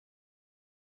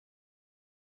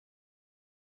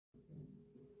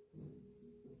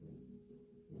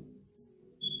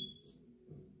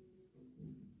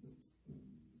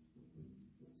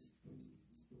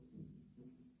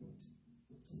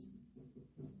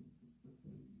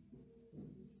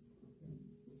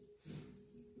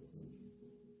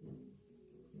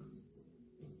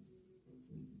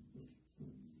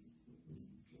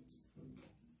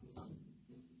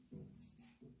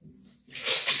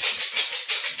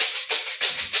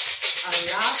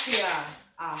Gracia,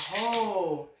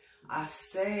 aho,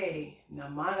 ase,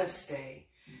 namaste.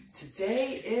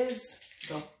 Today is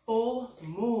the full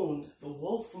moon, the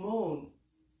wolf moon.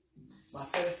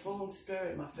 Mafedefun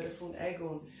spirit, Mafedefun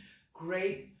egun.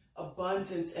 Great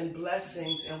abundance and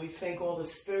blessings, and we thank all the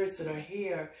spirits that are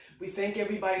here. We thank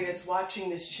everybody that's watching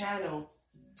this channel.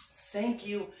 Thank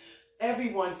you,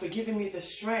 everyone, for giving me the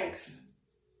strength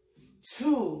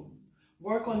to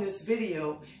work on this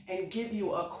video and give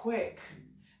you a quick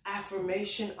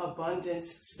affirmation abundance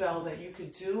spell that you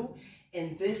could do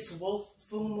in this wolf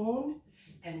full moon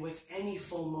and with any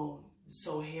full moon.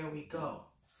 So here we go.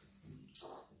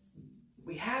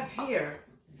 We have here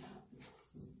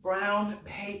brown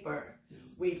paper.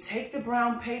 We take the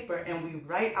brown paper and we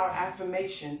write our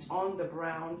affirmations on the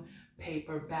brown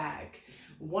paper bag.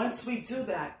 Once we do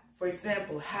that, for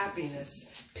example,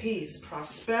 happiness, peace,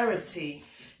 prosperity,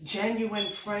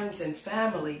 genuine friends and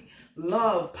family,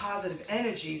 love, positive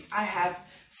energies. I have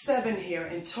 7 here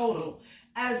in total.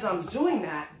 As I'm doing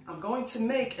that, I'm going to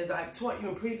make, as I've taught you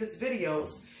in previous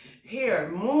videos, here,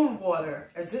 moon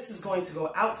water, as this is going to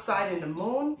go outside in the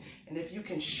moon. And if you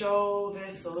can show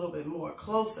this a little bit more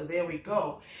closer, there we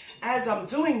go. As I'm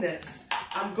doing this,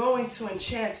 I'm going to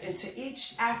enchant into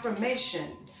each affirmation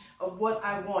of what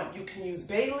I want. You can use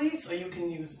bay leaves or you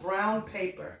can use brown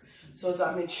paper. So as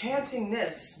I'm enchanting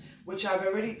this, which I've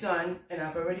already done, and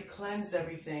I've already cleansed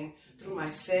everything through my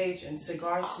sage and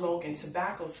cigar smoke and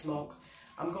tobacco smoke,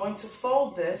 I'm going to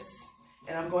fold this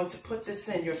and I'm going to put this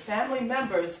in. Your family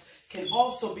members can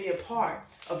also be a part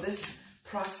of this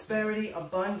prosperity,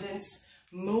 abundance,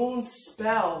 moon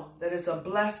spell that is a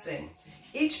blessing.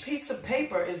 Each piece of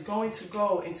paper is going to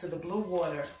go into the blue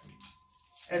water.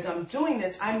 As I'm doing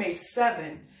this, I made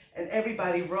 7, and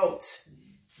everybody wrote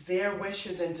their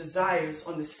wishes and desires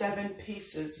on the 7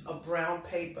 pieces of brown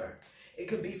paper. It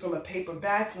could be from a paper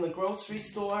bag from the grocery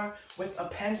store with a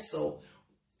pencil.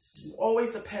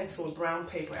 Always a pencil with brown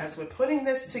paper. As we're putting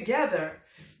this together,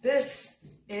 this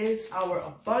is our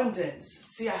abundance.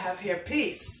 See, I have here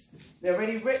peace. They're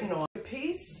already written on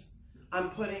peace. I'm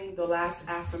putting the last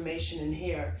affirmation in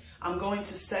here. I'm going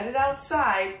to set it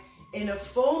outside in a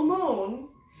full moon,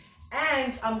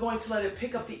 and I'm going to let it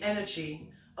pick up the energy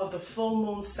of the full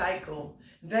moon cycle.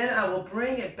 Then I will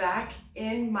bring it back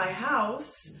in my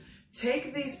house,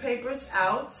 take these papers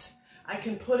out. I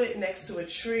can put it next to a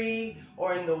tree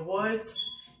or in the woods.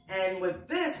 And with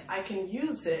this, I can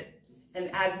use it and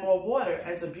add more water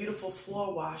as a beautiful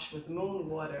floor wash with moon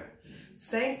water.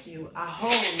 Thank you. Aho,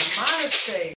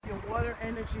 namaste. Your water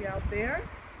energy out there.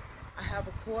 I have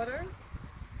a quarter,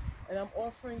 and I'm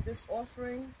offering this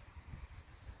offering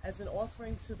as an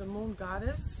offering to the moon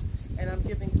goddess, and I'm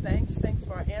giving thanks. Thanks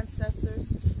for our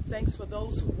ancestors. Thanks for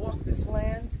those who walk this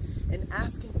land, and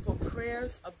asking for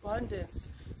prayers, abundance,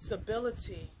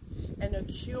 stability, and a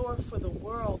cure for the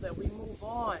world, that we move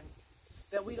on,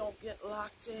 that we don't get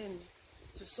locked in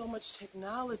to so much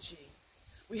technology.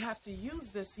 We have to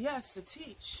use this, yes, to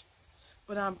teach,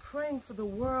 but I'm praying for the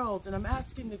world, and I'm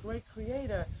asking the great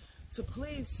creator to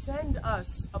please send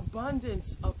us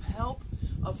abundance of help,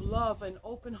 of love, and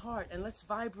open heart, and let's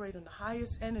vibrate on the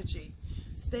highest energy.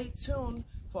 Stay tuned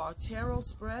for our tarot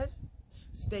spread.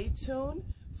 Stay tuned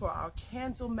for our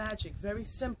candle magic. Very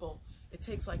simple. It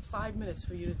takes like 5 minutes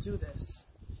for you to do this.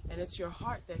 And it's your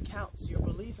heart that counts, your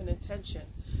belief and intention.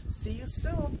 See you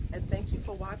soon, and thank you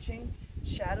for watching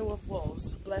Shadow of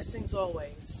Wolves. Blessings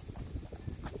always.